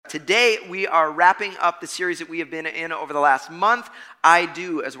Today, we are wrapping up the series that we have been in over the last month, I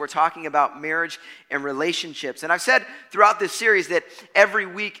Do, as we're talking about marriage and relationships. And I've said throughout this series that every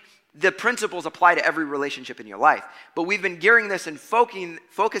week, the principles apply to every relationship in your life. But we've been gearing this and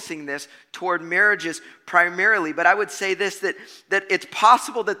focusing this toward marriages primarily. But I would say this, that it's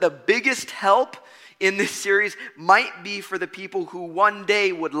possible that the biggest help in this series might be for the people who one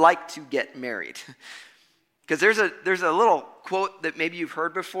day would like to get married. Because there's a little quote that maybe you've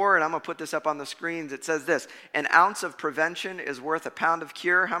heard before, and I'm going to put this up on the screens. It says this: an ounce of prevention is worth a pound of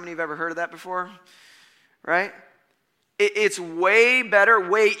cure. How many of you have ever heard of that before? Right? It's way better,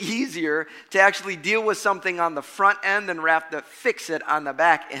 way easier to actually deal with something on the front end than have to fix it on the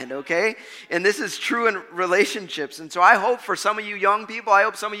back end, okay? And this is true in relationships. And so I hope for some of you young people, I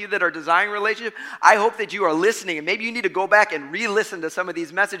hope some of you that are desiring relationships, I hope that you are listening. And maybe you need to go back and re-listen to some of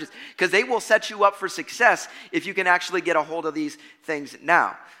these messages because they will set you up for success if you can actually get a hold of these things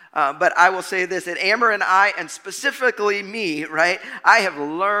now. But I will say this, that Amber and I, and specifically me, right, I have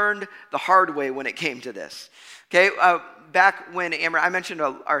learned the hard way when it came to this. Okay, back when Amber, I mentioned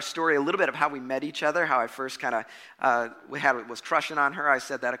our story a little bit of how we met each other, how I first kind of was crushing on her. I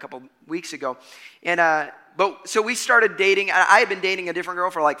said that a couple weeks ago. And so we started dating. I had been dating a different girl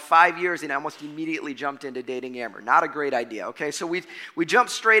for like 5 years, and I almost immediately jumped into dating Amber. Not a great idea, okay? So we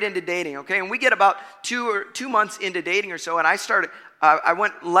jumped straight into dating, okay? And we get about 2 months into dating or so, and I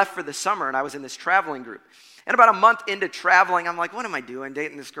left for the summer, and I was in this traveling group. And about a month into traveling, I'm like, what am I doing,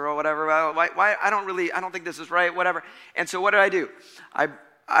 dating this girl, whatever? Why? I don't think this is right, whatever. And so what did I do?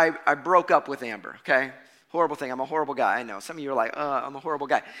 I broke up with Amber, okay? Horrible thing. I'm a horrible guy. I know. Some of you are like, I'm a horrible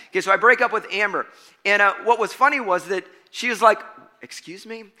guy. Okay, so I break up with Amber. And what was funny was that she was like, excuse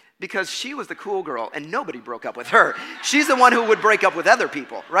me? Because she was the cool girl, and nobody broke up with her. She's the one who would break up with other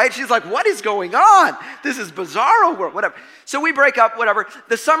people, right? She's like, what is going on? This is bizarro world, whatever. So we break up, whatever.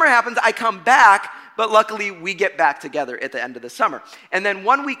 The summer happens. I come back, but luckily we get back together at the end of the summer. And then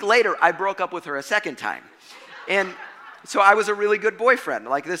 1 week later, I broke up with her a second time. And so I was a really good boyfriend.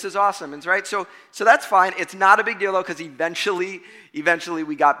 Like, this is awesome, and right? So that's fine. It's not a big deal, though, because eventually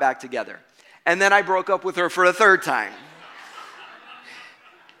we got back together. And then I broke up with her for a third time.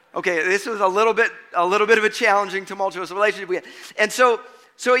 Okay, this was a little bit of a challenging, tumultuous relationship we had. And so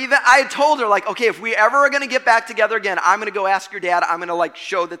even I had told her, like, okay, if we ever are going to get back together again, I'm going to go ask your dad. I'm going to, like,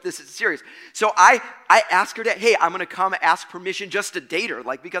 show that this is serious. So I asked her dad, hey, I'm going to come ask permission just to date her,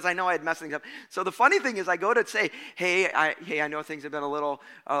 like, because I know I had messed things up. So the funny thing is I go to say, hey, I know things have been a little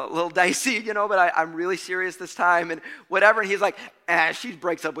dicey, you know, but I'm really serious this time and whatever. And he's like, she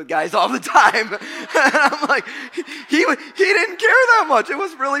breaks up with guys all the time. And I'm like, he didn't care that much. It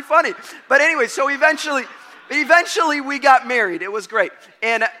was really funny. But anyway, so eventually we got married. It was great.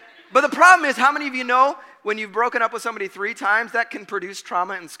 But the problem is, how many of you know when you've broken up with somebody 3 times, that can produce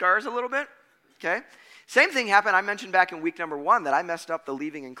trauma and scars a little bit? Okay? Same thing happened. I mentioned back in week number 1 that I messed up the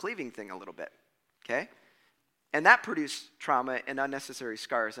leaving and cleaving thing a little bit. Okay? And that produced trauma and unnecessary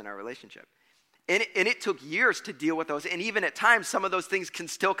scars in our relationship. And it took years to deal with those. And even at times, some of those things can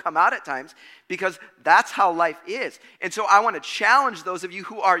still come out at times because that's how life is. And so I want to challenge those of you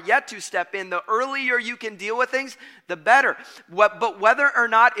who are yet to step in. The earlier you can deal with things, the better. But whether or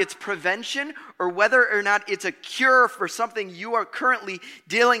not it's prevention or whether or not it's a cure for something you are currently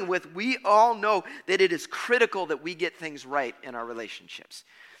dealing with, we all know that it is critical that we get things right in our relationships.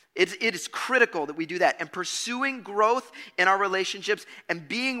 It is critical that we do that. And pursuing growth in our relationships and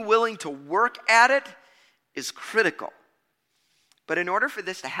being willing to work at it is critical. But in order for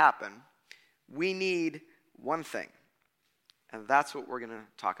this to happen, we need one thing. And that's what we're going to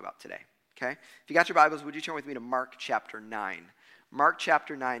talk about today. Okay? If you got your Bibles, would you turn with me to Mark chapter 9? Mark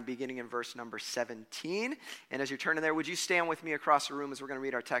chapter 9, beginning in verse number 17. And as you're turning there, would you stand with me across the room as we're going to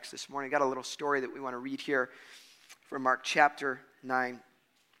read our text this morning? Got a little story that we want to read here from Mark chapter 9.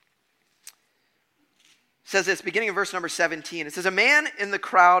 It says this, beginning in verse number 17. It says, a man in the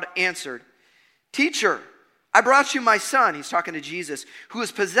crowd answered, "Teacher, I brought you my son," he's talking to Jesus, "who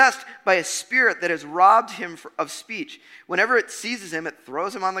is possessed by a spirit that has robbed him of speech. Whenever it seizes him, it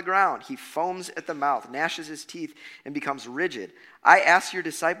throws him on the ground. He foams at the mouth, gnashes his teeth, and becomes rigid. I asked your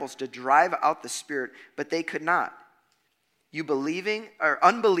disciples to drive out the spirit, but they could not." "You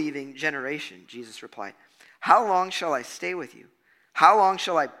unbelieving generation," Jesus replied, "how long shall I stay with you? How long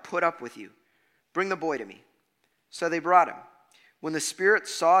shall I put up with you? Bring the boy to me." So they brought him. When the spirit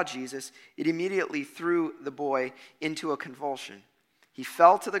saw Jesus, it immediately threw the boy into a convulsion. He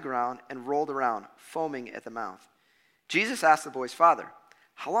fell to the ground and rolled around, foaming at the mouth. Jesus asked the boy's father,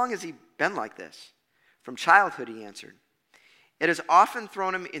 "How long has he been like this?" "From childhood," he answered. "It has often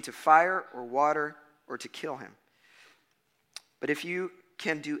thrown him into fire or water or to kill him. But if you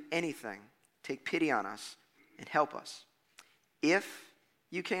can do anything, take pity on us and help us. If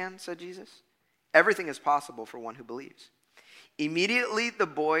you can, said Jesus, everything is possible for one who believes. Immediately the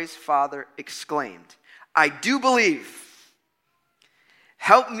boy's father exclaimed, I do believe.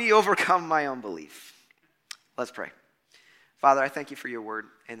 Help me overcome my unbelief. Let's pray. Father, I thank you for your word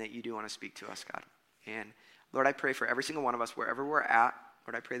and that you do want to speak to us, God. And Lord, I pray for every single one of us, wherever we're at.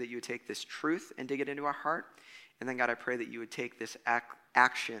 Lord, I pray that you would take this truth and dig it into our heart. And then, God, I pray that you would take this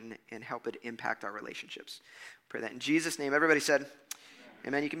action and help it impact our relationships. Pray that in Jesus' name. Everybody said,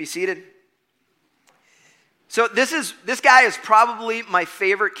 amen. You can be seated. So this guy is probably my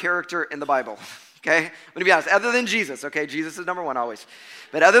favorite character in the Bible. Okay, I'm going to be honest, other than Jesus, okay, Jesus is number one always.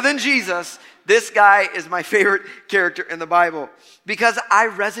 But other than Jesus, this guy is my favorite character in the Bible because I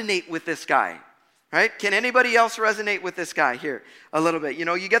resonate with this guy, right? Can anybody else resonate with this guy here a little bit? You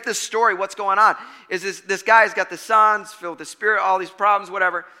know, you get this story, what's going on is this guy's got the sons, filled with the Spirit, all these problems,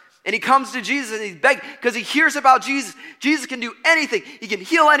 whatever. And he comes to Jesus and he's begging because he hears about Jesus. Jesus can do anything. He can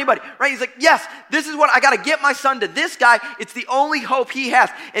heal anybody, right? He's like, yes, this is what I got to get my son to this guy. It's the only hope he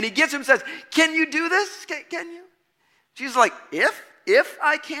has. And he gets him and says, can you do this? Can you? Jesus is like, if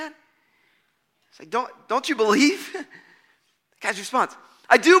I can? He's like, don't you believe? The guy's response,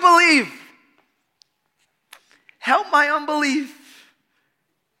 I do believe. Help my unbelief.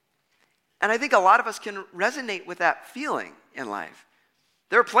 And I think a lot of us can resonate with that feeling in life.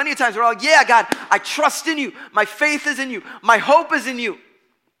 There are plenty of times where we're like, yeah, God, I trust in you. My faith is in you. My hope is in you.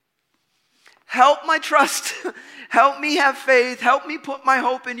 Help my trust. Help me have faith. Help me put my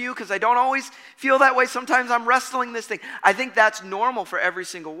hope in you because I don't always feel that way. Sometimes I'm wrestling this thing. I think that's normal for every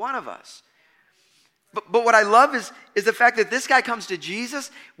single one of us. But what I love is the fact that this guy comes to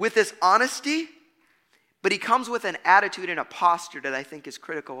Jesus with this honesty, but he comes with an attitude and a posture that I think is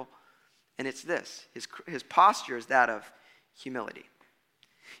critical, and it's this. His posture is that of humility.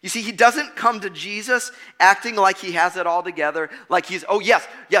 You see, he doesn't come to Jesus acting like he has it all together, like he's, oh yes,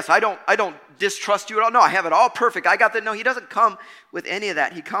 I don't distrust you at all. No, I have it all perfect. I got that. No, he doesn't come with any of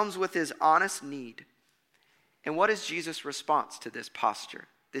that. He comes with his honest need. And what is Jesus' response to this posture,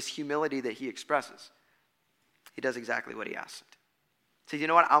 this humility that he expresses? He does exactly what he asked. He says, you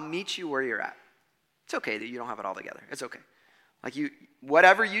know what? I'll meet you where you're at. It's okay that you don't have it all together. It's okay. Like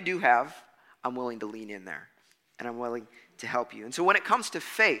whatever you do have, I'm willing to lean in there. And I'm willing to help you. And so when it comes to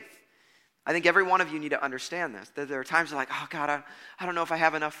faith, I think every one of you need to understand this. That there are times you're like, oh God, I don't know if I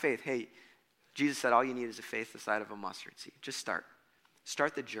have enough faith. Hey, Jesus said all you need is a faith the size of a mustard seed. Just start.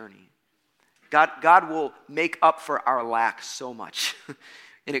 Start the journey. God will make up for our lack so much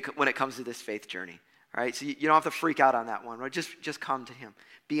when it comes to this faith journey. All right, so you don't have to freak out on that one. Right? Just come to him.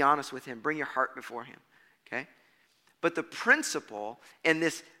 Be honest with him. Bring your heart before him. Okay? But the principle and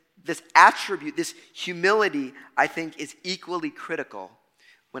this attribute, this humility, I think is equally critical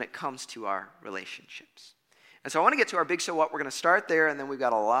when it comes to our relationships. And so I want to get to our big so what. We're going to start there, and then we've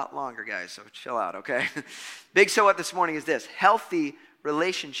got a lot longer, guys, so chill out, okay? Big so what this morning is this. Healthy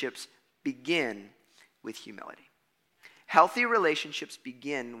relationships begin with humility. Healthy relationships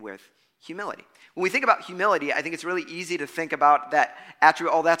begin with humility. When we think about humility, I think it's really easy to think about that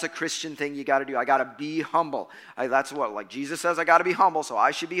attribute, oh, that's a Christian thing you got to do. I got to be humble. That's what, like Jesus says, I got to be humble, so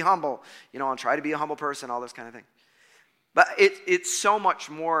I should be humble. You know, I'll try to be a humble person, all this kind of thing. But it's so much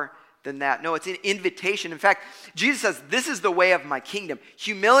more than that. No, it's an invitation. In fact, Jesus says, this is the way of my kingdom.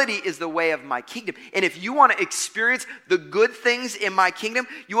 Humility is the way of my kingdom. And if you want to experience the good things in my kingdom,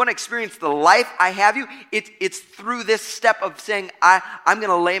 you want to experience the life I have you, it's through this step of saying, I'm going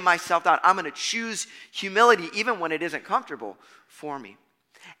to lay myself down. I'm going to choose humility even when it isn't comfortable for me.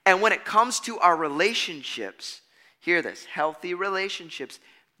 And when it comes to our relationships, hear this, healthy relationships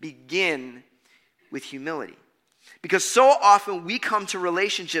begin with humility. Because so often we come to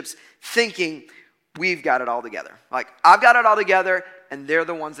relationships thinking we've got it all together. Like, I've got it all together, and they're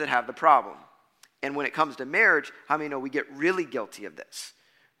the ones that have the problem. And when it comes to marriage, how many know we get really guilty of this?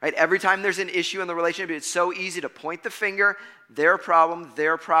 Right? Every time there's an issue in the relationship, it's so easy to point the finger, their problem,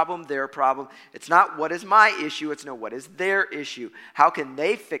 their problem, their problem. It's not what is my issue, it's no, what is their issue? How can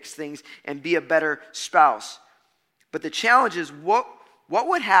they fix things and be a better spouse? But the challenge is, what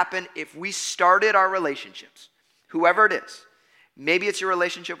would happen if we started our relationships? Whoever it is. Maybe it's your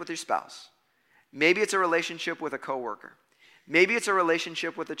relationship with your spouse. Maybe it's a relationship with a coworker. Maybe it's a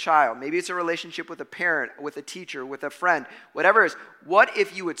relationship with a child. Maybe it's a relationship with a parent, with a teacher, with a friend, whatever it is. What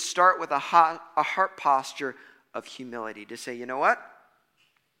if you would start with a heart posture of humility to say, you know what?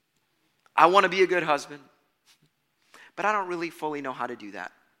 I want to be a good husband, but I don't really fully know how to do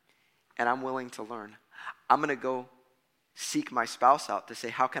that. And I'm willing to learn. I'm going to go seek my spouse out to say,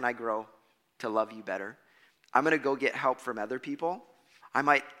 how can I grow to love you better? I'm going to go get help from other people. I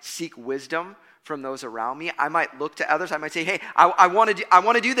might seek wisdom from those around me. I might look to others. I might say, hey, I want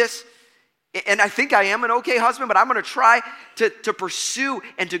to do this. And I think I am an okay husband, but I'm going to try to pursue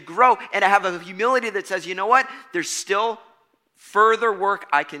and to grow and to have a humility that says, you know what? There's still further work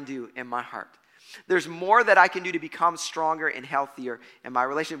I can do in my heart. There's more that I can do to become stronger and healthier in my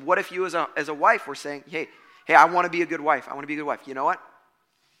relationship. What if you as a wife were saying, hey, I want to be a good wife. I want to be a good wife. You know what?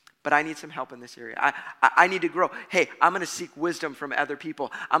 But I need some help in this area. I need to grow. Hey, I'm going to seek wisdom from other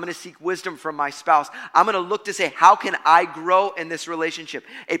people. I'm going to seek wisdom from my spouse. I'm going to look to say, how can I grow in this relationship?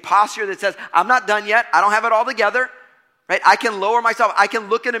 A posture that says, I'm not done yet. I don't have it all together. Right? I can lower myself. I can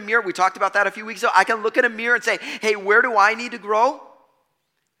look in a mirror. We talked about that a few weeks ago. I can look in a mirror and say, hey, where do I need to grow?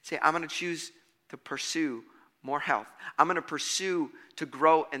 Say, I'm going to choose to pursue more health. I'm going to pursue to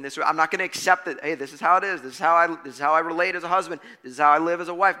grow in this. I'm not going to accept that, hey, this is how it is. This is how I relate as a husband. This is how I live as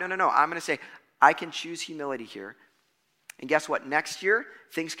a wife. No. I'm going to say, I can choose humility here. And guess what? Next year,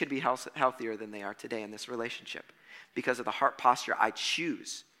 things could be healthier than they are today in this relationship because of the heart posture I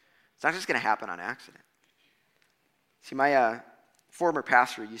choose. It's not just going to happen on accident. See, my former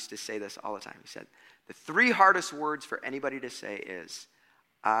pastor used to say this all the time. He said, the 3 hardest words for anybody to say is,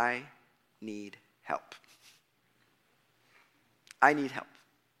 I need help. I need help.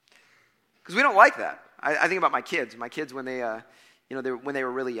 Because we don't like that. I think about my kids. My kids, when they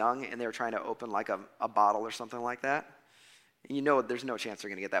were really young and they were trying to open like a bottle or something like that, and there's no chance they're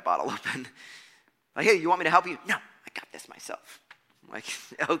going to get that bottle open. Like, hey, you want me to help you? No, I got this myself. I'm like,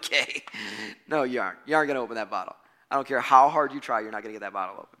 okay. No, you aren't. You aren't going to open that bottle. I don't care how hard you try, you're not going to get that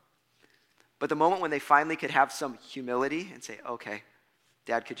bottle open. But the moment when they finally could have some humility and say, okay,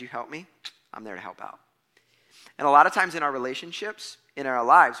 Dad, could you help me? I'm there to help out. And a lot of times in our relationships, in our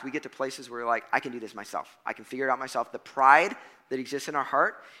lives, we get to places where we're like, I can do this myself. I can figure it out myself. The pride that exists in our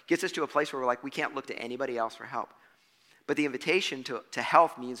heart gets us to a place where we're like, we can't look to anybody else for help. But the invitation to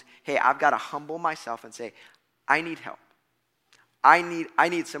health means, hey, I've got to humble myself and say, I need help. I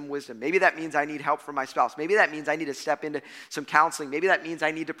need some wisdom. Maybe that means I need help from my spouse. Maybe that means I need to step into some counseling. Maybe that means I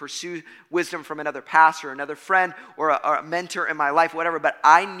need to pursue wisdom from another pastor, another friend, or a mentor in my life, whatever. But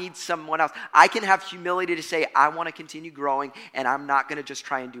I need someone else. I can have humility to say, I want to continue growing, and I'm not going to just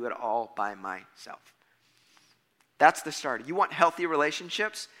try and do it all by myself. That's the start. You want healthy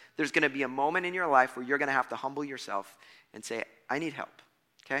relationships? There's going to be a moment in your life where you're going to have to humble yourself and say, I need help,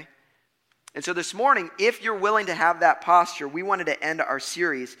 okay? And so this morning, if you're willing to have that posture, we wanted to end our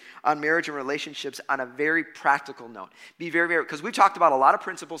series on marriage and relationships on a very practical note. Be very, very, because we've talked about a lot of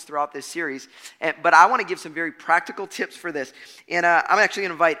principles throughout this series, but I want to give some very practical tips for this. And I'm actually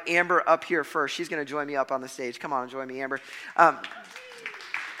going to invite Amber up here first. She's going to join me up on the stage. Come on, join me, Amber.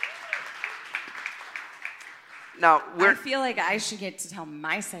 Now, I feel like I should get to tell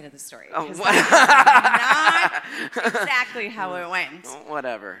my side of the story. Oh, not exactly how it went.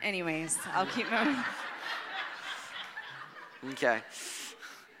 Whatever. Anyways, I'll keep moving. Okay.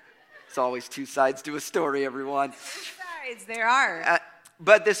 It's always 2 sides to a story, everyone. 2 sides, there are.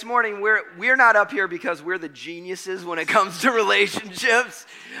 But this morning, we're not up here because we're the geniuses when it comes to relationships.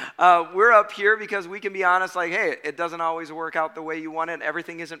 We're up here because we can be honest, like, hey, it doesn't always work out the way you want it.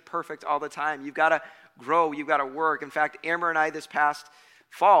 Everything isn't perfect all the time. You've got to grow. You've got to work. In fact, Amber and I this past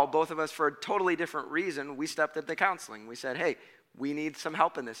fall, both of us for a totally different reason, we stepped into counseling. We said, hey, we need some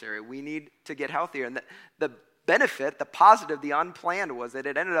help in this area. We need to get healthier. And the benefit, the positive, the unplanned was that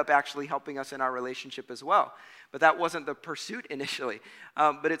it ended up actually helping us in our relationship as well. But that wasn't the pursuit initially.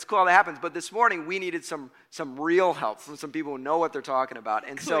 But it's cool how that happens. But this morning, we needed some real help from some people who know what they're talking about.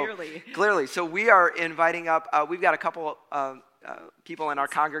 And Clearly. So we are inviting up, we've got a couple people in our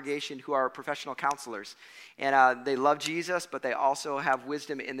congregation who are professional counselors. And they love Jesus, but they also have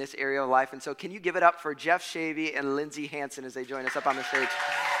wisdom in this area of life. And so can you give it up for Jeff Shavey and Lindsay Hansen as they join us up on the stage?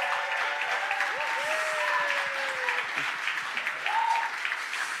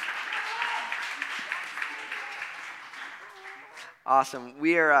 Awesome.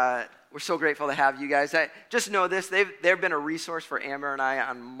 We're so grateful to have you guys. Just know this, they've been a resource for Amber and I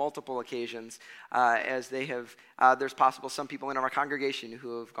on multiple occasions as they have, there's possible some people in our congregation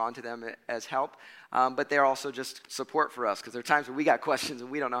who have gone to them as help, but they're also just support for us because there are times when we got questions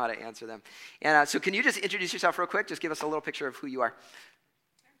and we don't know how to answer them. And so can you just introduce yourself real quick? Just give us a little picture of who you are.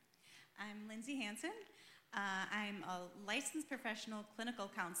 Sure. I'm Lindsay Hansen. I'm a licensed professional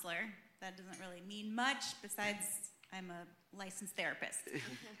clinical counselor. That doesn't really mean much besides I'm a licensed therapist.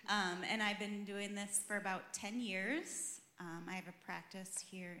 And I've been doing this for about 10 years. I have a practice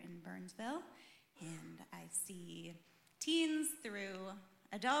here in Burnsville, and I see teens through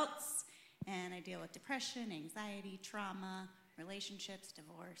adults, and I deal with depression, anxiety, trauma, relationships,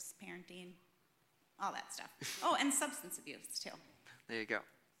 divorce, parenting, all that stuff. Oh, and substance abuse, too. There you go.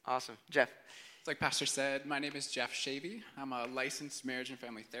 Awesome. Jeff. Like Pastor said, my name is Jeff Shavey. I'm a licensed marriage and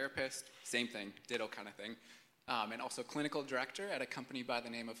family therapist. Same thing, ditto kind of thing. And also clinical director at a company by the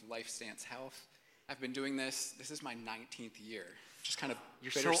name of Life Stance Health. I've been doing this is my 19th year. Just kind of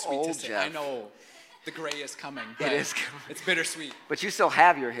You're bittersweet so old, to say. Jeff. I know. The gray is coming. It is coming. It's bittersweet. But you still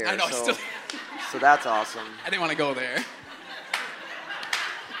have your hair. I know, so that's awesome. I didn't want to go there.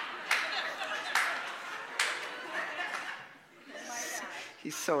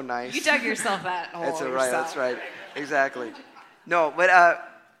 He's so nice. You dug yourself that hole That's yourself. right. That's right. Exactly. No, but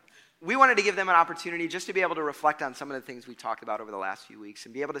we wanted to give them an opportunity just to be able to reflect on some of the things we talked about over the last few weeks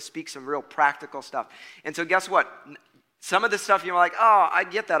and be able to speak some real practical stuff. And so guess what? Some of the stuff you're like, oh, I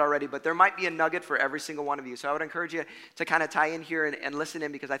get that already, but there might be a nugget for every single one of you. So I would encourage you to kind of tie in here and listen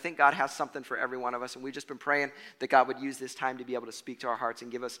in, because I think God has something for every one of us. And we've just been praying that God would use this time to be able to speak to our hearts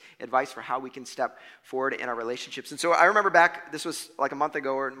and give us advice for how we can step forward in our relationships. And so I remember back, this was like a month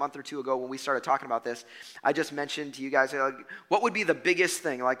ago or a month or two ago when we started talking about this, I just mentioned to you guys, like, what would be the biggest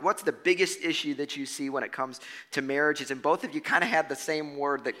thing? Like, what's the biggest issue that you see when it comes to marriages? And both of you kind of had the same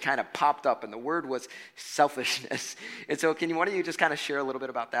word that kind of popped up, and the word was selfishness. And so why don't you just kind of share a little bit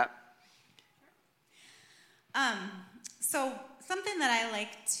about that? So something that I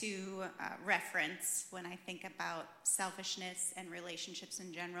like to reference when I think about selfishness and relationships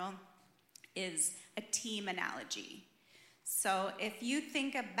in general is a team analogy. So if you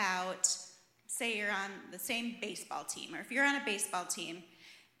think about, say you're on the same baseball team, or if you're on a baseball team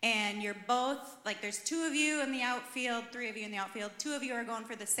and you're both, like there's two of you in the outfield, three of you in the outfield, two of you are going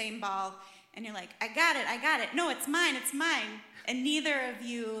for the same ball, and you're like, I got it. No, it's mine. And neither of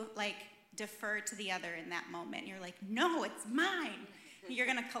you, like, defer to the other in that moment. You're like, no, it's mine. You're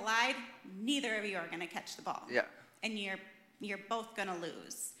going to collide. Neither of you are going to catch the ball. Yeah. And you're both going to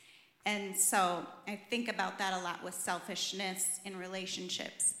lose. And so I think about that a lot with selfishness in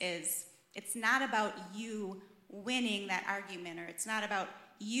relationships. It's not about you winning that argument, or it's not about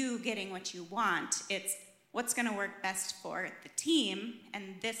you getting what you want. It's what's going to work best for the team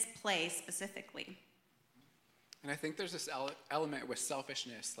and this play specifically. And I think there's this element with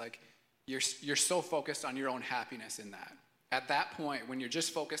selfishness, like you're so focused on your own happiness in that. At that point, when you're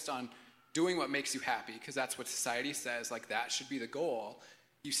just focused on doing what makes you happy, because that's what society says, like that should be the goal,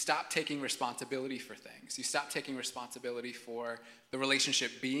 you stop taking responsibility for things. You stop taking responsibility for the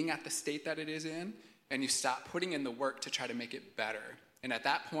relationship being at the state that it is in, and you stop putting in the work to try to make it better. And at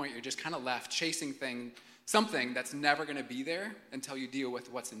that point, you're just kind of left chasing something that's never going to be there until you deal with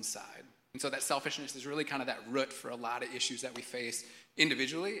what's inside. And so that selfishness is really kind of that root for a lot of issues that we face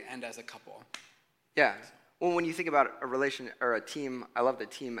individually and as a couple. Yeah. Well, when you think about a relation or a team, I love the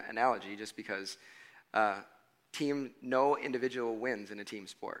team analogy just because no individual wins in a team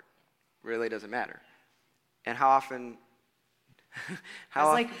sport. Really doesn't matter. And how often...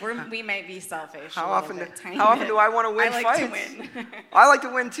 we might be selfish. How often do I want to win fights? I like to win. I like to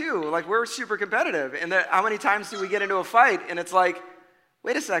win too. Like, we're super competitive. And how many times do we get into a fight and it's like,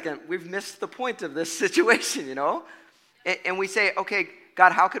 wait a second, we've missed the point of this situation, you know? And we say, okay,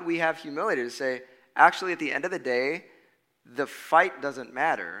 God, how could we have humility to say, actually, at the end of the day, the fight doesn't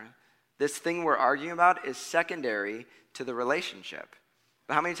matter. This thing we're arguing about is secondary to the relationship.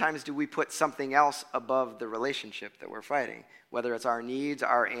 But how many times do we put something else above the relationship that we're fighting? Whether it's our needs,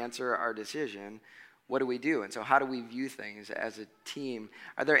 our answer, our decision, what do we do? And so how do we view things as a team?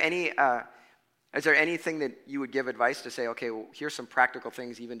 Is there anything that you would give advice to say, okay, well, here's some practical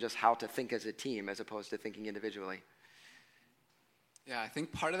things, even just how to think as a team as opposed to thinking individually? Yeah, I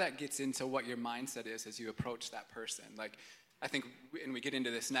think part of that gets into what your mindset is as you approach that person. Like, I think, and we get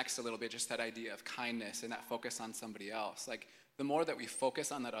into this next a little bit, just that idea of kindness and that focus on somebody else. Like, the more that we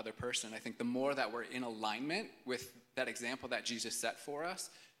focus on that other person, I think the more that we're in alignment with that example that Jesus set for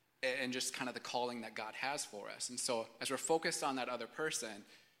us and just kind of the calling that God has for us. And so as we're focused on that other person,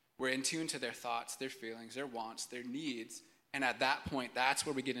 we're in tune to their thoughts, their feelings, their wants, their needs. And at that point, that's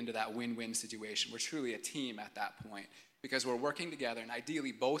where we get into that win-win situation. We're truly a team at that point because we're working together, and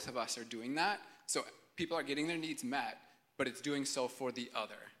ideally both of us are doing that. So people are getting their needs met, but it's doing so for the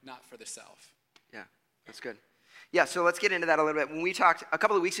other, not for the self. Yeah, that's good. Yeah, so let's get into that a little bit. When we talked, a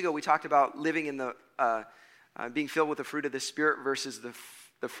couple of weeks ago, we talked about living in the, being filled with the fruit of the Spirit versus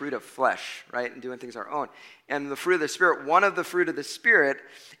the fruit of flesh, right? And doing things our own. And the fruit of the Spirit, one of the fruit of the Spirit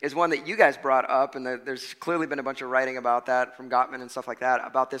is one that you guys brought up, and there's clearly been a bunch of writing about that from Gottman and stuff like that,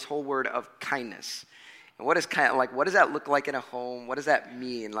 about this whole word of kindness. And what does that look like in a home? What does that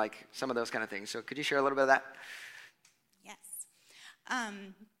mean? Like some of those kind of things. So could you share a little bit of that? Yes.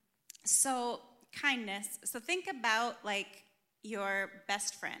 So kindness. So think about like your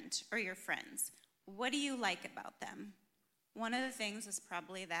best friend or your friends. What do you like about them? One of the things is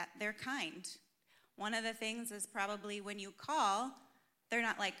probably that they're kind. One of the things is probably when you call, they're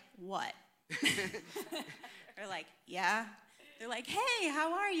not like, what? They're like, yeah. They're like, hey,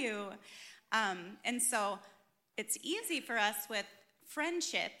 how are you? And so it's easy for us with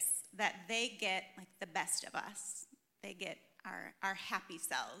friendships that they get like the best of us. They get our happy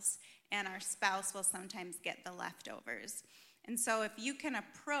selves, and our spouse will sometimes get the leftovers. And so if you can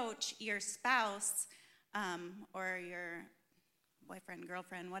approach your spouse or your boyfriend,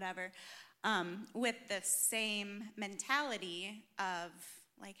 girlfriend, whatever, with the same mentality of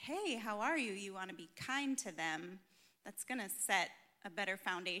like, hey, how are you? You want to be kind to them. That's going to set a better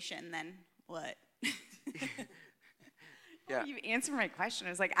foundation than what? Yeah. You answered my question. I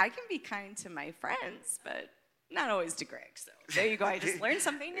was like, I can be kind to my friends, but not always to Greg. So there you go. I just learned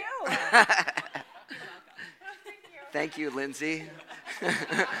something new. Thank you, Lindsay.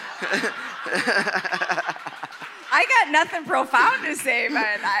 I got nothing profound to say,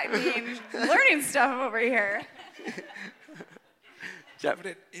 but I mean, learning stuff over here. But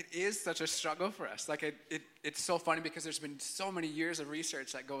it is such a struggle for us. Like it's so funny because there's been so many years of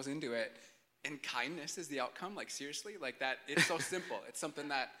research that goes into it, and kindness is the outcome. Like seriously, like that. It's so simple. It's something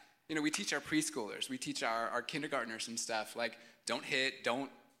that we teach our preschoolers, we teach our kindergartners and stuff. Like don't hit, don't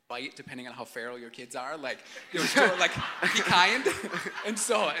bite, depending on how feral your kids are. Like still, like be kind. and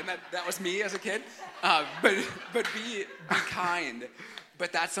that was me as a kid. But be kind.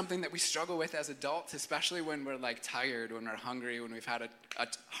 But that's something that we struggle with as adults, especially when we're like tired, when we're hungry, when we've had a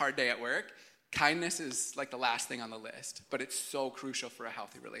hard day at work. Kindness is like the last thing on the list, but it's so crucial for a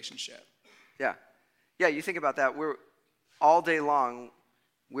healthy relationship. Yeah. Yeah, you think about that. We're all day long,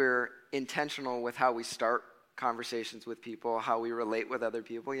 we're intentional with how we start conversations with people, how we relate with other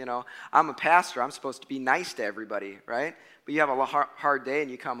people. I'm a pastor. I'm supposed to be nice to everybody, right? But you have a hard day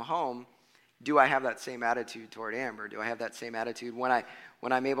and you come home. Do I have that same attitude toward Amber? Do I have that same attitude when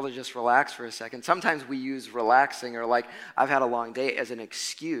I'm able to just relax for a second? Sometimes we use relaxing or like I've had a long day as an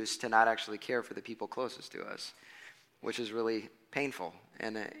excuse to not actually care for the people closest to us, which is really painful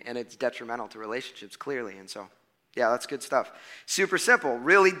and it's detrimental to relationships clearly. And so, yeah, that's good stuff. Super simple,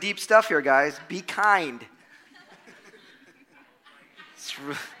 really deep stuff here, guys. Be kind.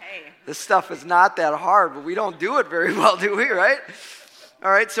 This stuff is not that hard, but we don't do it very well, do we, right? All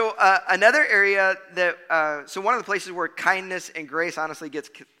right, so another area so one of the places where kindness and grace honestly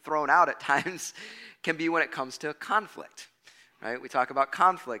gets thrown out at times can be when it comes to conflict, right? We talk about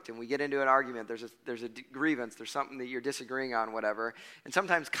conflict and we get into an argument. There's a grievance. There's something that you're disagreeing on, whatever. And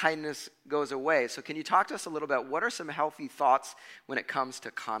sometimes kindness goes away. So can you talk to us a little about what are some healthy thoughts when it comes to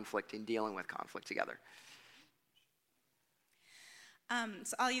conflict and dealing with conflict together?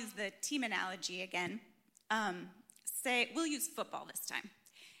 So I'll use the team analogy again. We'll use football this time.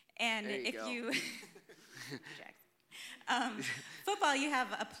 And football, you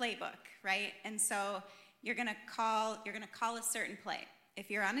have a playbook, right? And so you're gonna call a certain play. If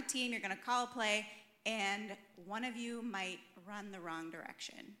you're on a team, you're gonna call a play, and one of you might run the wrong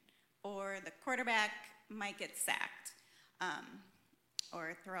direction, or the quarterback might get sacked,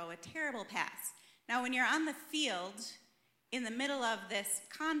 or throw a terrible pass. Now, when you're on the field, in the middle of this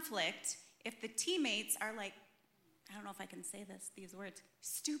conflict, if the teammates are like, I don't know if I can say these words,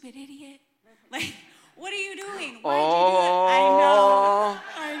 stupid idiot. Like, what are you doing? Why did you do that?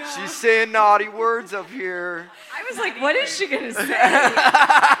 I know. She's saying naughty words up here. I was like, what is she going to say?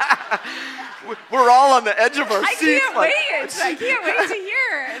 We're all on the edge of our seats. I can't wait to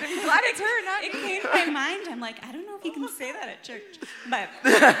hear it. I'm glad it's her, not It me. came to my mind. I'm like, I don't know if you can say that at church. But,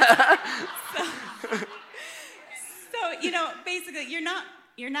 so basically, you're not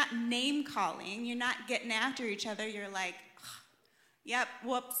name calling. You're not getting after each other. You're like, yep,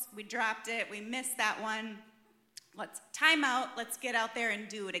 whoops, we dropped it. We missed that one. Let's time out. Let's get out there and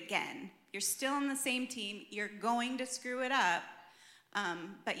do it again. You're still on the same team. You're going to screw it up.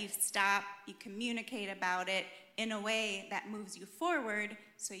 But you stop, you communicate about it in a way that moves you forward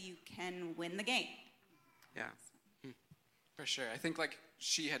so you can win the game. Yeah. For sure. I think like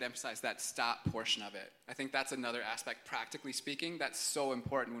she had emphasized that stop portion of it. I think that's another aspect, practically speaking, that's so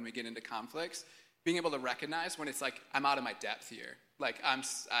important when we get into conflicts. Being able to recognize when it's like, I'm out of my depth here. Like,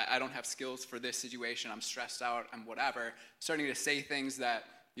 I don't have skills for this situation. I'm stressed out. I'm whatever. Starting to say things that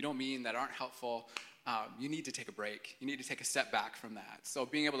you don't mean, that aren't helpful. You need to take a break. You need to take a step back from that. So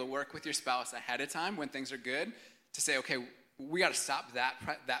being able to work with your spouse ahead of time when things are good to say, okay, we got to stop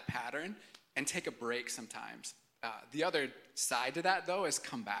that pattern and take a break sometimes. The other side to that, though, is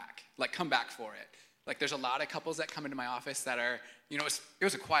come back. Like, come back for it. Like, there's a lot of couples that come into my office that are, it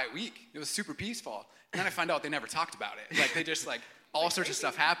was a quiet week. It was super peaceful. And then I find out they never talked about it. Like, they just, like, all sorts of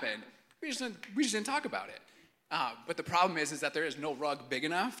stuff happened. We just didn't talk about it. But the problem is that there is no rug big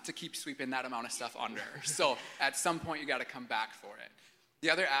enough to keep sweeping that amount of stuff under. So at some point, you got to come back for it. The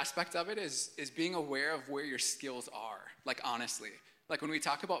other aspect of it is being aware of where your skills are, like honestly. Like when we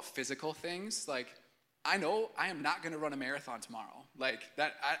talk about physical things, like I know I am not going to run a marathon tomorrow. Like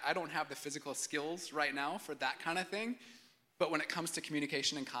that, I don't have the physical skills right now for that kind of thing. But when it comes to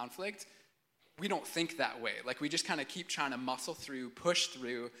communication and conflict, we don't think that way. Like we just kind of keep trying to muscle through, push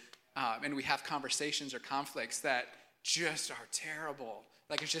through, and we have conversations or conflicts that just are terrible.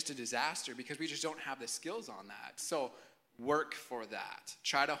 Like it's just a disaster because we just don't have the skills on that. So work for that.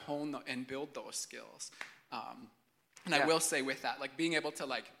 Try to hone and build those skills. And I will say with that, like being able to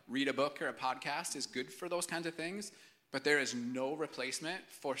like read a book or a podcast is good for those kinds of things, but there is no replacement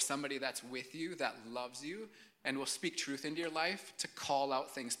for somebody that's with you, that loves you, and will speak truth into your life to call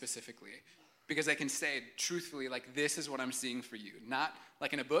out things specifically. Because they can say truthfully, like, this is what I'm seeing for you. Not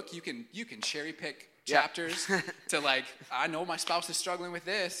like in a book, you can cherry pick chapters to like, I know my spouse is struggling with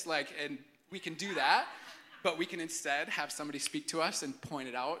this, like, and we can do that, but we can instead have somebody speak to us and point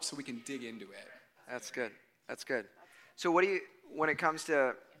it out so we can dig into it. That's good. That's good. So what do you, when it comes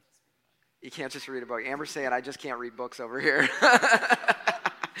to, you can't just read a book. Amber's saying, I just can't read books over here.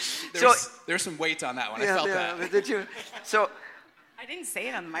 There's some weight on that one. I felt that. Did you? So I didn't say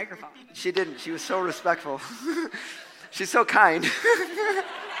it on the microphone. She didn't. She was so respectful. She's so kind.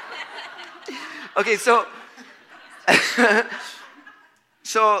 Okay, so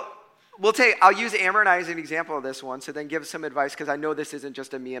I'll use Amber and I as an example of this one, so then give some advice, because I know this isn't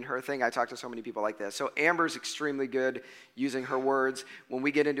just a me and her thing. I talk to so many people like this. So Amber's extremely good using her words. When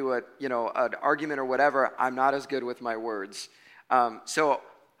we get into an argument or whatever, I'm not as good with my words. So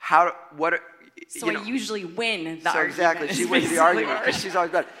I usually win the argument. So exactly, she wins the argument because she's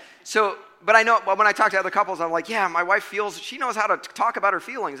always better. So, but I know when I talk to other couples, I'm like, yeah, my wife she knows how to talk about her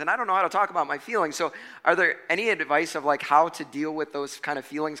feelings, and I don't know how to talk about my feelings. So are there any advice of like how to deal with those kind of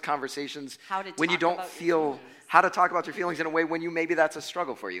feelings conversations when you don't feel, how to talk about your feelings in a way when maybe that's a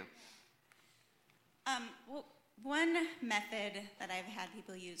struggle for you? Well, one method that I've had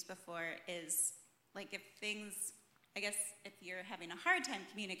people use before is like if you're having a hard time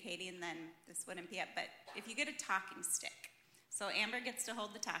communicating, then this wouldn't be it. But if you get a talking stick, so Amber gets to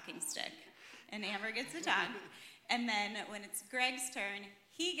hold the talking stick, and Amber gets to talk. And then when it's Greg's turn,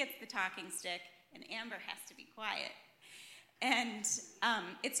 he gets the talking stick, and Amber has to be quiet. And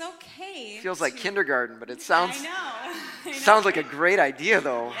it's okay. Feels like kindergarten, but it sounds. I know. Sounds like a great idea,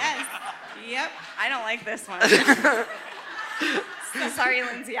 though. Yes. Yep. I don't like this one. So sorry,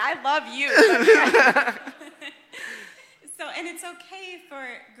 Lindsay. I love you. And it's okay for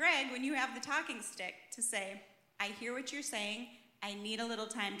Greg, when you have the talking stick, to say, I hear what you're saying. I need a little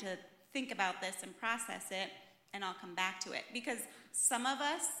time to think about this and process it, and I'll come back to it. Because some of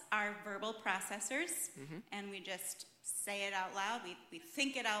us are verbal processors, and we just say it out loud. We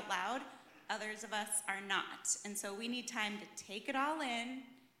think it out loud. Others of us are not. And so we need time to take it all in,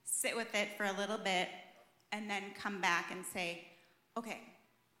 sit with it for a little bit, and then come back and say, okay,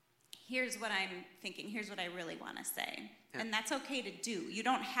 here's what I'm thinking. Here's what I really want to say. Yeah. And that's okay to do. You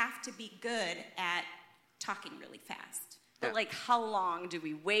don't have to be good at talking really fast. But like, how long do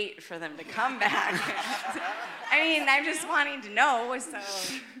we wait for them to come back? I mean, I'm just wanting to know. So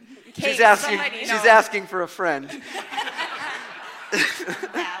she's asking for a friend. Valid.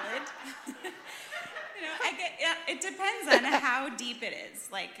 It depends on how deep it is,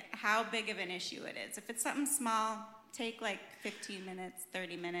 like how big of an issue it is. If it's something small, take like 15 minutes,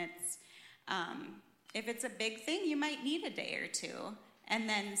 30 minutes. If it's a big thing, you might need a day or two, and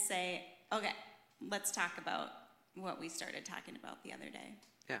then say, okay, let's talk about what we started talking about the other day.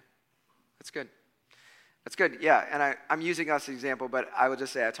 Yeah, that's good. That's good, yeah, and I'm using us as an example, but I would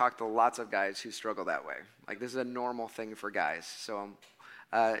just say I talk to lots of guys who struggle that way. Like, this is a normal thing for guys. So,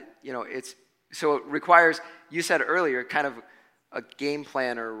 it requires, you said earlier, kind of a game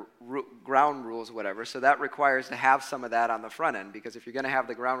plan or ground rules, whatever. So that requires to have some of that on the front end, because if you're going to have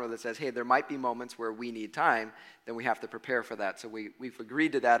the ground rule that says, hey, there might be moments where we need time, then we have to prepare for that. So we've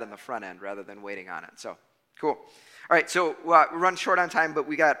agreed to that on the front end rather than waiting on it. So, cool. All right, so we run short on time, but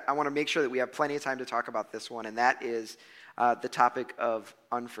I want to make sure that we have plenty of time to talk about this one, and that is the topic of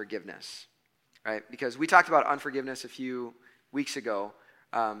unforgiveness, right? Because we talked about unforgiveness a few weeks ago,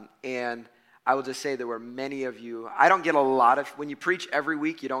 and I will just say there were many of you. I don't get a lot of, when you preach every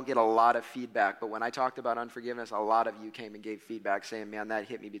week, you don't get a lot of feedback. But when I talked about unforgiveness, a lot of you came and gave feedback saying, man, that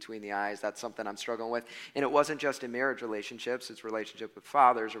hit me between the eyes. That's something I'm struggling with. And it wasn't just in marriage relationships. It's relationship with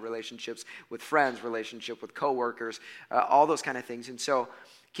fathers or relationships with friends, relationship with coworkers, all those kind of things. And so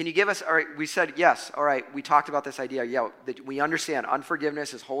Can you give us, all right, we said yes, all right, we talked about this idea, that we understand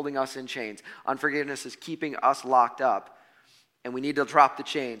unforgiveness is holding us in chains. Unforgiveness is keeping us locked up, and we need to drop the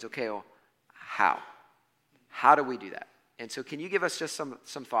chains. Okay, well, how? How do we do that? And so can you give us just some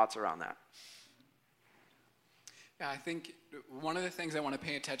thoughts around that? Yeah, I think one of the things I want to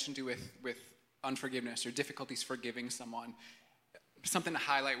pay attention to with unforgiveness or difficulties forgiving someone, something to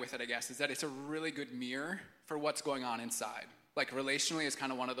highlight with it, I guess, is that it's a really good mirror for what's going on inside. Like relationally is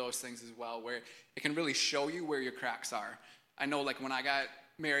kind of one of those things as well, where it can really show you where your cracks are. I know like when I got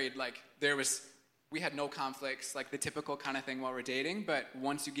married, like we had no conflicts, like the typical kind of thing while we're dating, but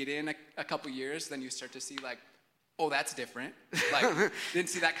once you get in a couple years, then you start to see like, oh, that's different. Like, didn't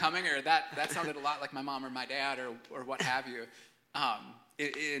see that coming, or that sounded a lot like my mom or my dad or what have you,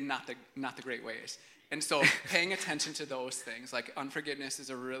 in not the great ways. And so paying attention to those things, like unforgiveness is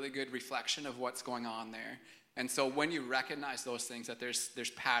a really good reflection of what's going on there. And so when you recognize those things, that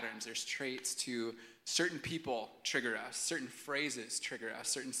there's patterns, there's traits to certain people trigger us, certain phrases trigger us,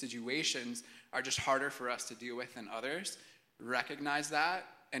 certain situations are just harder for us to deal with than others, recognize that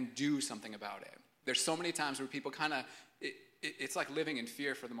and do something about it. There's so many times where people kind of, it's like living in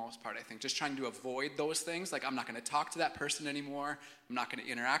fear for the most part, I think, just trying to avoid those things. Like, I'm not going to talk to that person anymore. I'm not going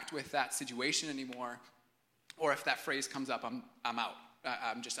to interact with that situation anymore. Or if that phrase comes up, I'm out.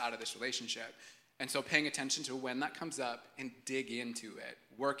 I'm just out of this relationship. And so paying attention to when that comes up and dig into it,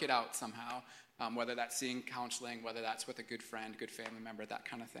 work it out somehow, whether that's seeing counseling, whether that's with a good friend, good family member, that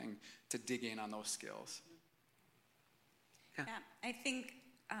kind of thing, to dig in on those skills. Yeah, I think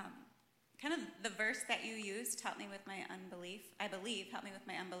kind of the verse that you used, help me with my unbelief, I believe, help me with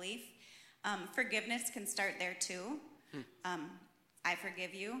my unbelief. Forgiveness can start there too. I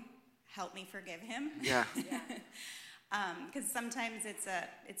forgive you, help me forgive him. Yeah. Because sometimes it's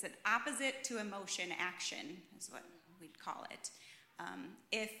an opposite to emotion action is what we'd call it.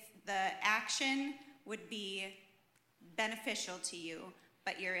 If the action would be beneficial to you,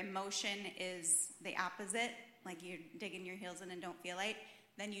 but your emotion is the opposite, like you're digging your heels in and don't feel like,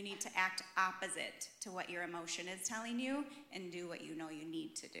 then you need to act opposite to what your emotion is telling you and do what you know you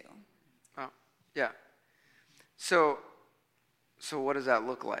need to do. Oh, yeah. So what does that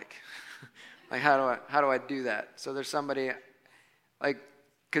look like? Like, how do I do that? So there's somebody, like,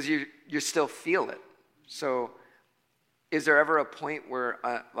 because you still feel it. So is there ever a point where,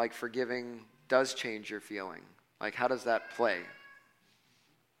 like, forgiving does change your feeling? Like, how does that play?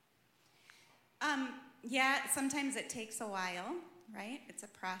 Yeah, sometimes it takes a while, right? It's a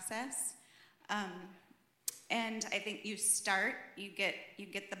process. And I think you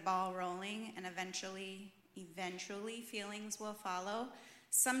get the ball rolling, and eventually feelings will follow.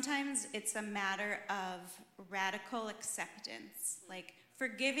 Sometimes it's a matter of radical acceptance. Like,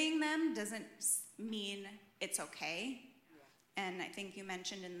 forgiving them doesn't mean it's okay. And I think you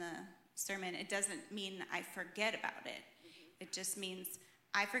mentioned in the sermon, it doesn't mean I forget about it. It just means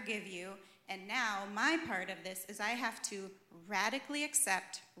I forgive you, and now my part of this is I have to radically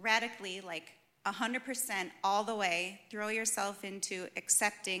accept, like 100% all the way, throw yourself into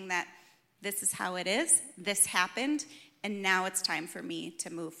accepting that this is how it is, this happened, and now it's time for me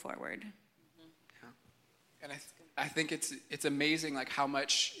to move forward. And I think it's amazing, like, how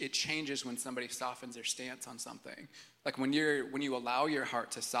much it changes when somebody softens their stance on something. Like, when you allow your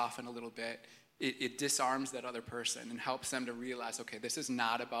heart to soften a little bit, it disarms that other person and helps them to realize, okay, this is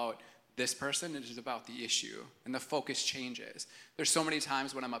not about this person, it is about the issue, and the focus changes. There's so many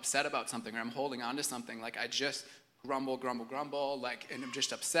times when I'm upset about something or I'm holding on to something, like, I just grumble, like, and I'm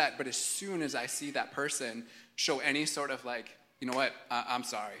just upset. But as soon as I see that person show any sort of, like, you know what, I'm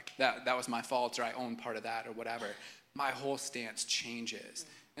sorry, that was my fault, or I own part of that, or whatever, my whole stance changes.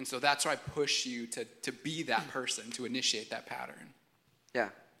 And so that's why I push you to be that person, to initiate that pattern. Yeah.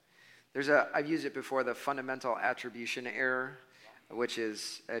 I've used it before, the fundamental attribution error, which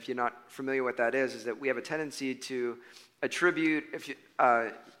is, if you're not familiar with that is that we have a tendency to attribute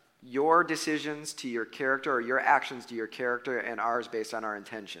your decisions to your character, or your actions to your character, and ours based on our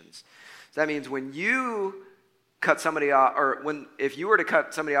intentions. So that means when you cut somebody off, or if you were to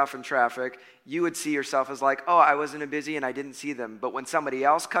cut somebody off in traffic, you would see yourself as like, oh, I wasn't busy and I didn't see them. But when somebody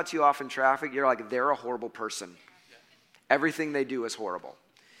else cuts you off in traffic, you're like, they're a horrible person. Yeah. Everything they do is horrible,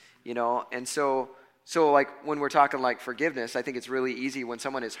 you know? And so like when we're talking like forgiveness, I think it's really easy when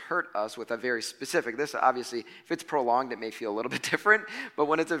someone has hurt us with a very specific, this obviously, if it's prolonged, it may feel a little bit different, but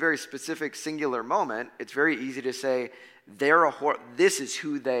when it's a very specific singular moment, it's very easy to say, this is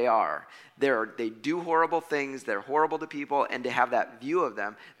who they are. They do horrible things, they're horrible to people, and to have that view of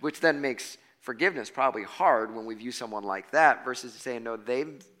them, which then makes forgiveness probably hard when we view someone like that, versus saying, no,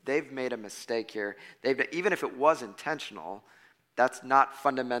 they've made a mistake here. Even if it was intentional, That's not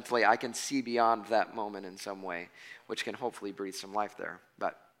fundamentally, I can see beyond that moment in some way, which can hopefully breathe some life there.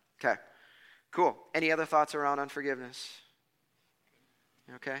 But, okay, cool. Any other thoughts around unforgiveness?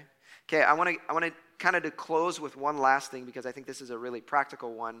 Okay. Okay, I want to kind of to close with one last thing, because I think this is a really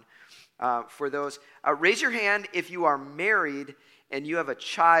practical one for those. Raise your hand if you are married and you have a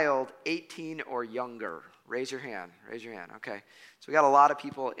child 18 or younger. Raise your hand. Raise your hand. Okay. So we got a lot of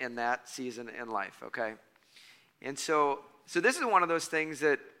people in that season in life, okay? And so this is one of those things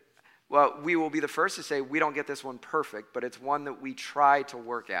that, well, we will be the first to say we don't get this one perfect, but it's one that we try to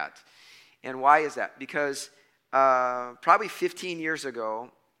work at. And why is that? Because probably 15 years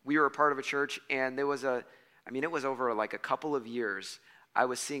ago, we were a part of a church, and there was it was over like a couple of years, I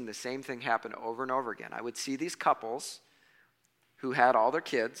was seeing the same thing happen over and over again. I would see these couples who had all their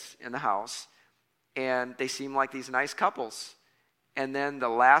kids in the house, and they seemed like these nice couples. And then the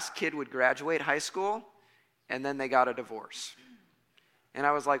last kid would graduate high school, and then they got a divorce. And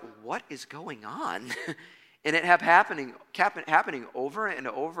I was like, what is going on? And it kept happening over and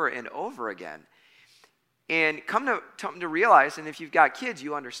over and over again. And come to realize, and if you've got kids,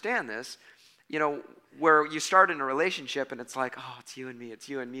 you understand this, where you start in a relationship and it's like, oh, it's you and me, it's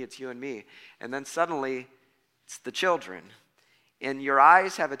you and me, it's you and me. And then suddenly, it's the children. And your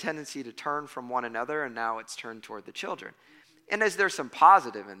eyes have a tendency to turn from one another, and now it's turned toward the children. And as there's some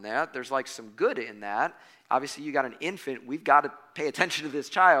positive in that, there's like some good in that. Obviously, you got an infant. We've got to pay attention to this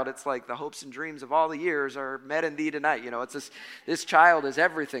child. It's like the hopes and dreams of all the years are met in thee tonight. It's this child is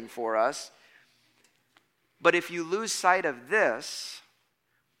everything for us. But if you lose sight of this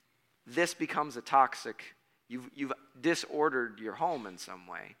becomes a toxic. You've disordered your home in some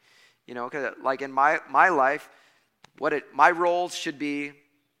way. 'Cause like in my life, my roles should be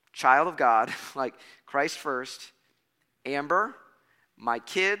child of God, like Christ first, Amber, my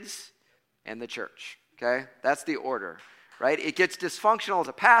kids, and the church. Okay? That's the order, right? It gets dysfunctional as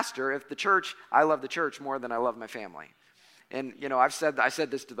a pastor if I love the church more than I love my family. And, I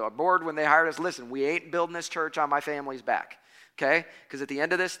said this to the board when they hired us, listen, we ain't building this church on my family's back, okay? Because at the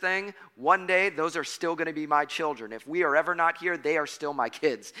end of this thing, one day, those are still going to be my children. If we are ever not here, they are still my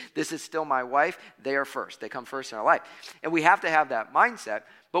kids. This is still my wife. They are first. They come first in our life. And we have to have that mindset.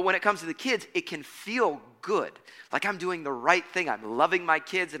 But when it comes to the kids, it can feel good. Like I'm doing the right thing. I'm loving my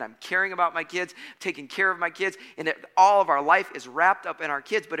kids, and I'm caring about my kids, taking care of my kids, and all of our life is wrapped up in our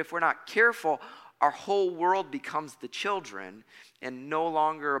kids. But if we're not careful, our whole world becomes the children and no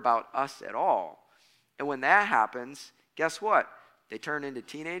longer about us at all. And when that happens, guess what? They turn into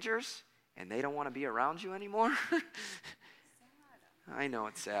teenagers and they don't want to be around you anymore. I know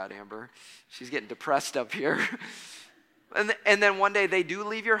it's sad, Amber. She's getting depressed up here. And then one day they do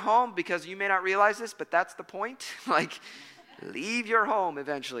leave your home, because you may not realize this, but that's the point. Like, leave your home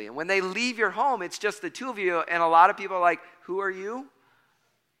eventually. And when they leave your home, it's just the two of you. And a lot of people are like, who are you?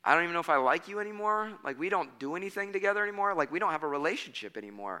 I don't even know if I like you anymore. Like, we don't do anything together anymore. Like, we don't have a relationship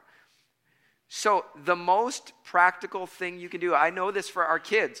anymore. So the most practical thing you can do, I know this for our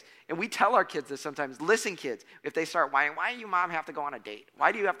kids, and we tell our kids this sometimes. Listen, kids, if they start whining, why do you, Mom, have to go on a date?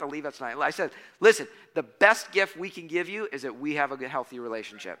 Why do you have to leave us tonight? I said, listen, the best gift we can give you is that we have a good, healthy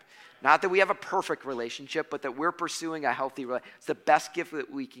relationship. Not that we have a perfect relationship, but that we're pursuing a healthy relationship. It's the best gift that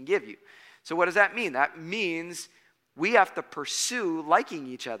we can give you. So what does that mean? That means we have to pursue liking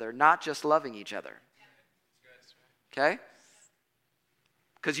each other, not just loving each other. Okay?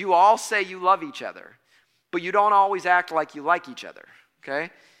 Because you all say you love each other, but you don't always act like you like each other. Okay?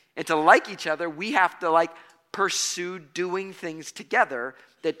 And to like each other, we have to pursue doing things together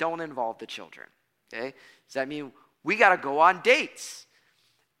that don't involve the children. Okay? Does that mean we got to go on dates?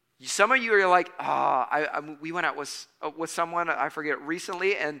 Some of you are like, we went out with someone, I forget,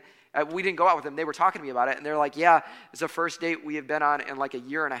 recently, and we didn't go out with them. They were talking to me about it, and they're like, yeah, it's the first date we have been on in like a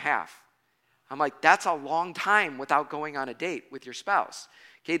year and a half. I'm like, that's a long time without going on a date with your spouse.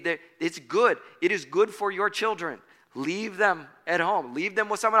 Okay, it's good. It is good for your children. Leave them at home. Leave them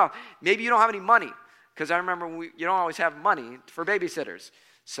with someone else. Maybe you don't have any money, because I remember you don't always have money for babysitters.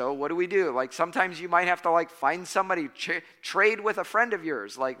 So what do? Like sometimes you might have to find somebody, trade with a friend of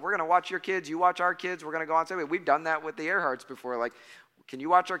yours. Like, we're going to watch your kids, you watch our kids, we're going to go on Sunday. We've done that with the Earharts before. Like, can you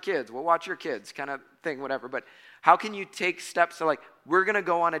watch our kids? We'll watch your kids, kind of thing, whatever. But how can you take steps to we're going to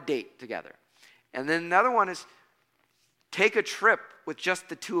go on a date together? And then another one is take a trip with just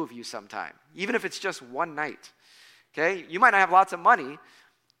the two of you sometime, even if it's just one night. Okay? You might not have lots of money,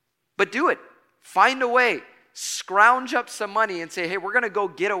 but do it. Find a way. Scrounge up some money and say, hey, we're going to go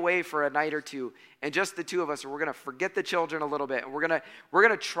get away for a night or two, and just the two of us, or we're going to forget the children a little bit, and we're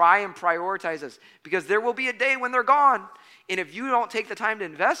going to try and prioritize this, because there will be a day when they're gone, and if you don't take the time to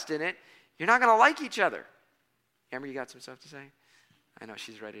invest in it, you're not going to like each other. Amber, you got some stuff to say? I know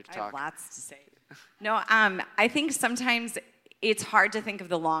she's ready to I talk. have lots to say. No, I think sometimes it's hard to think of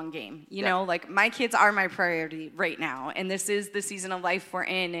the long game. You know, like my kids are my priority right now, and this is the season of life we're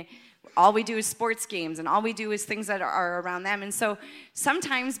in. All we do is sports games, and all we do is things that are around them. And so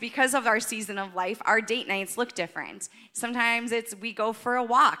sometimes because of our season of life, our date nights look different. Sometimes it's we go for a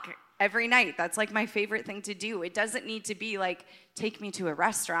walk every night. That's like my favorite thing to do. It doesn't need to be like, take me to a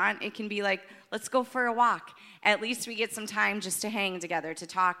restaurant. It can be like, let's go for a walk. At least we get some time just to hang together, to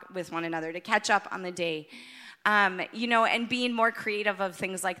talk with one another, to catch up on the day. You know, and being more creative of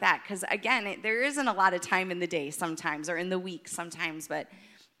things like that. Because again, there isn't a lot of time in the day sometimes, or in the week sometimes, but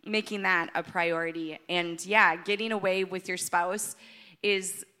making that a priority. And yeah, getting away with your spouse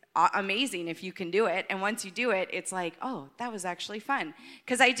is amazing if you can do it. And once you do it, it's like, oh, that was actually fun.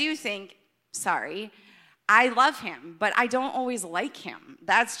 Because I do think, I love him, but I don't always like him.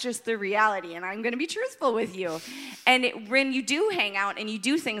 That's just the reality, and I'm going to be truthful with you. And when you do hang out and you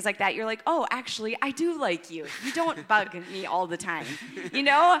do things like that, you're like, oh, actually, I do like you. You don't bug me all the time, you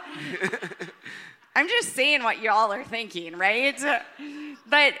know? I'm just saying what y'all are thinking, right?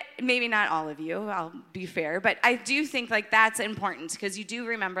 But maybe not all of you, I'll be fair. But I do think like that's important because you do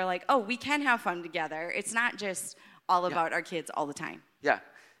remember like, oh, we can have fun together. It's not just all about our kids all the time. Yeah.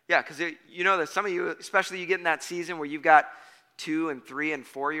 Yeah, because you know that some of you, especially you get in that season where you've got 2 and 3 and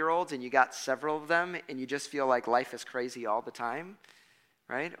 4-year-olds and you got several of them and you just feel like life is crazy all the time,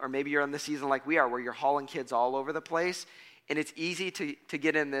 right? Or maybe you're in the season like we are where you're hauling kids all over the place. And it's easy to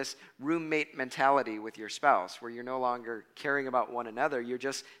get in this roommate mentality with your spouse where you're no longer caring about one another. You're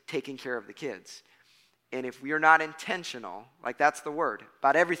just taking care of the kids. And if you're not intentional, like that's the word,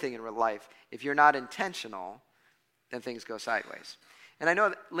 about everything in real life, if you're not intentional, then things go sideways. And I know,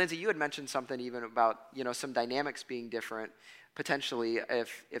 that, Lindsay, you had mentioned something even about, you know, some dynamics being different, potentially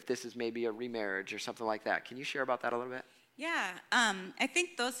if this is maybe a remarriage or something like that. Can you share about that a little bit? Yeah, I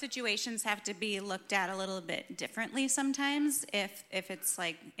think those situations have to be looked at a little bit differently sometimes. If it's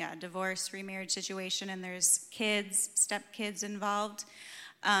like a divorce, remarriage situation, and there's kids, stepkids involved,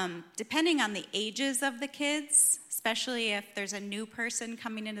 depending on the ages of the kids, especially if there's a new person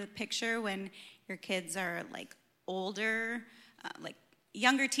coming into the picture when your kids are like older, like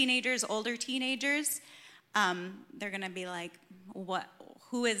younger teenagers, older teenagers, they're going to be like,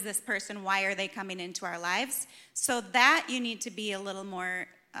 who is this person? Why are they coming into our lives? So that you need to be a little more,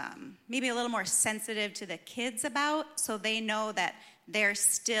 maybe a little more sensitive to the kids about, so they know that they're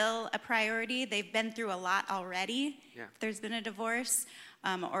still a priority. They've been through a lot already. Yeah. If there's been a divorce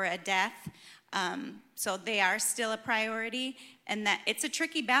or a death. So they are still a priority, and that it's a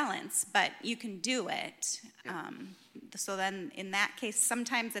tricky balance, but you can do it. Yeah. So then in that case,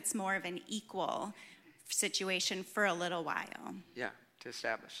 sometimes it's more of an equal situation for a little while. Yeah, to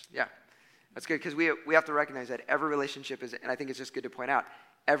establish. Yeah, that's good because we have to recognize that every relationship is, and I think it's just good to point out,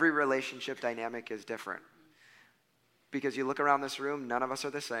 every relationship dynamic is different. Because you look around this room, none of us are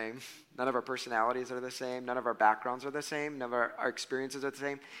the same. None of our personalities are the same. None of our backgrounds are the same. None of our experiences are the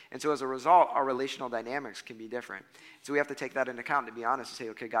same. And so as a result, our relational dynamics can be different. So we have to take that into account, to be honest, and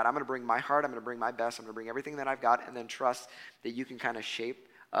say, okay, God, I'm going to bring my heart. I'm going to bring my best. I'm going to bring everything that I've got, and then trust that you can kind of shape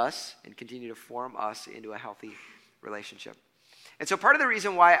us and continue to form us into a healthy relationship. And so part of the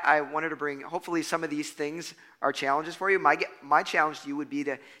reason why I wanted to bring, hopefully some of these things are challenges for you. My challenge to you would be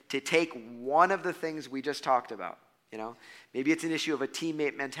to take one of the things we just talked about. You know, maybe it's an issue of a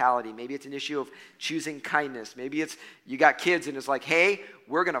teammate mentality. Maybe it's an issue of choosing kindness. Maybe it's you got kids and it's like, hey,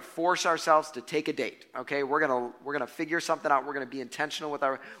 we're going to force ourselves to take a date. Okay, we're gonna figure something out. We're going to be intentional with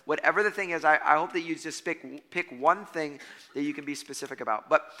our whatever the thing is. I hope that you just pick one thing that you can be specific about.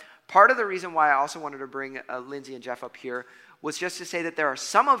 But part of the reason why I also wanted to bring Lindsay and Jeff up here was just to say that there are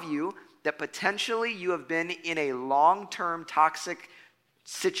some of you that potentially you have been in a long-term toxic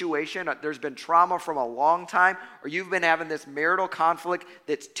situation, there's been trauma from a long time, or you've been having this marital conflict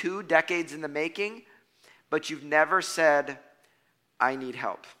that's 2 decades in the making, but you've never said, I need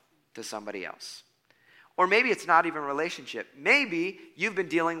help to somebody else. Or maybe it's not even a relationship. Maybe you've been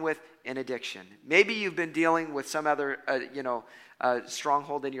dealing with an addiction. Maybe you've been dealing with some other,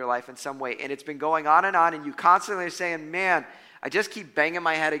 stronghold in your life in some way, and it's been going on, and you constantly are saying, man, I just keep banging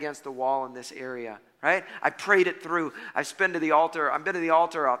my head against the wall in this area. Right? I prayed it through. I've been to the altar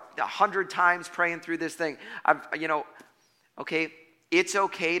 100 times praying through this thing. Okay, it's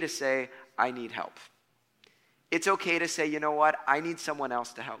okay to say, I need help. It's okay to say, you know what? I need someone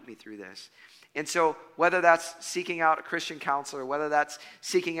else to help me through this. And so whether that's seeking out a Christian counselor, whether that's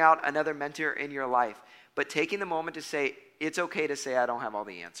seeking out another mentor in your life, but taking the moment to say, it's okay to say I don't have all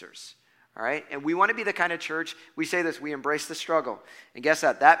the answers. All right? And we want to be the kind of church, we say this, we embrace the struggle. And guess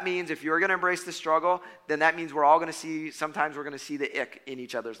what? That means if you're going to embrace the struggle, then that means we're all going to see, sometimes we're going to see the ick in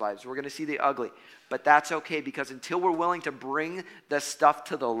each other's lives. We're going to see the ugly. But that's okay, because until we're willing to bring the stuff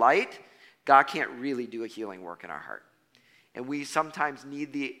to the light, God can't really do a healing work in our heart. And we sometimes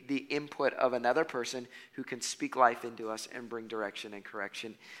need the input of another person who can speak life into us and bring direction and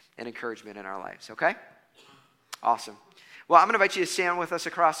correction and encouragement in our lives, okay? Awesome. Well, I'm going to invite you to stand with us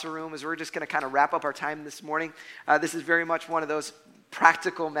across the room as we're just going to kind of wrap up our time this morning. This is very much one of those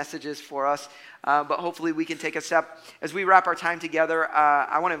practical messages for us, but hopefully we can take a step. As we wrap our time together,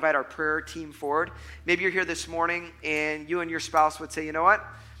 I want to invite our prayer team forward. Maybe you're here this morning and you and your spouse would say, you know what?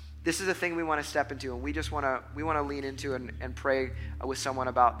 This is a thing we want to step into, and we want to lean into and pray with someone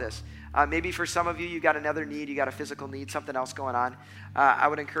about this. Maybe for some of you, you got another need, you got a physical need, something else going on. I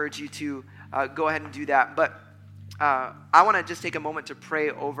would encourage you to go ahead and do that. But I want to just take a moment to pray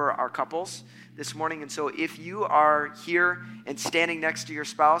over our couples this morning. And so if you are here and standing next to your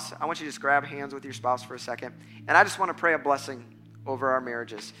spouse, I want you to just grab hands with your spouse for a second. And I just want to pray a blessing over our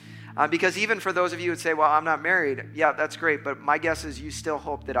marriages. Because even for those of you who would say, well, I'm not married, yeah, that's great, but my guess is you still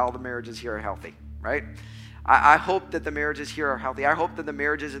hope that all the marriages here are healthy, right? I hope that the marriages here are healthy. I hope that the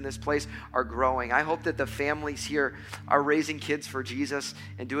marriages in this place are growing. I hope that the families here are raising kids for Jesus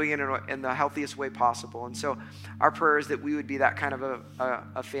and doing it in the healthiest way possible. And so our prayer is that we would be that kind of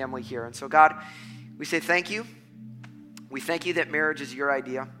a family here. And so God, we say thank you. We thank you that marriage is your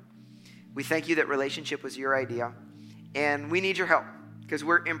idea. We thank you that relationship was your idea. And we need your help, because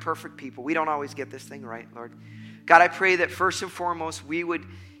we're imperfect people. We don't always get this thing right, Lord. God, I pray that first and foremost, we would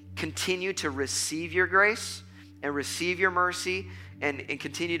continue to receive your grace and receive your mercy and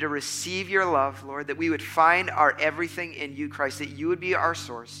continue to receive your love, Lord, that we would find our everything in you, Christ, that you would be our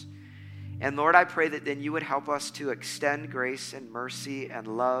source. And Lord, I pray that then you would help us to extend grace and mercy and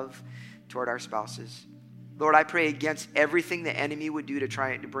love toward our spouses. Lord, I pray against everything the enemy would do to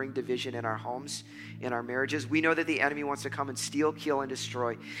try to bring division in our homes, in our marriages. We know that the enemy wants to come and steal, kill, and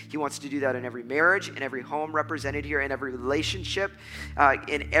destroy. He wants to do that in every marriage, in every home represented here, in every relationship.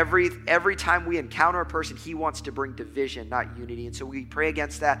 In every time we encounter a person, he wants to bring division, not unity. And so we pray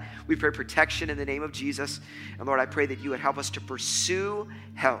against that. We pray protection in the name of Jesus. And Lord, I pray that you would help us to pursue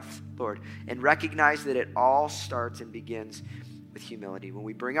health, Lord, and recognize that it all starts and begins with humility. When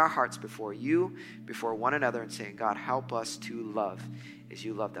we bring our hearts before you, before one another, and saying, God, help us to love as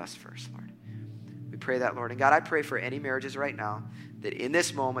you loved us first, Lord. We pray that, Lord. And God, I pray for any marriages right now that in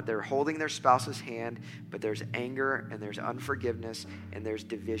this moment they're holding their spouse's hand, but there's anger and there's unforgiveness and there's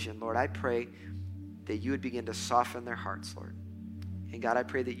division. Lord, I pray that you would begin to soften their hearts, Lord. And God, I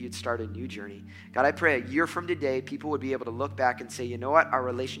pray that you'd start a new journey. God, I pray a year from today, people would be able to look back and say, you know what? Our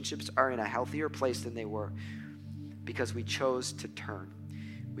relationships are in a healthier place than they were, because we chose to turn.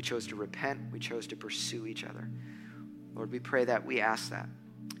 We chose to repent. We chose to pursue each other. Lord, we pray that. We ask that.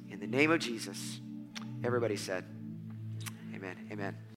 In the name of Jesus, everybody said, amen, amen.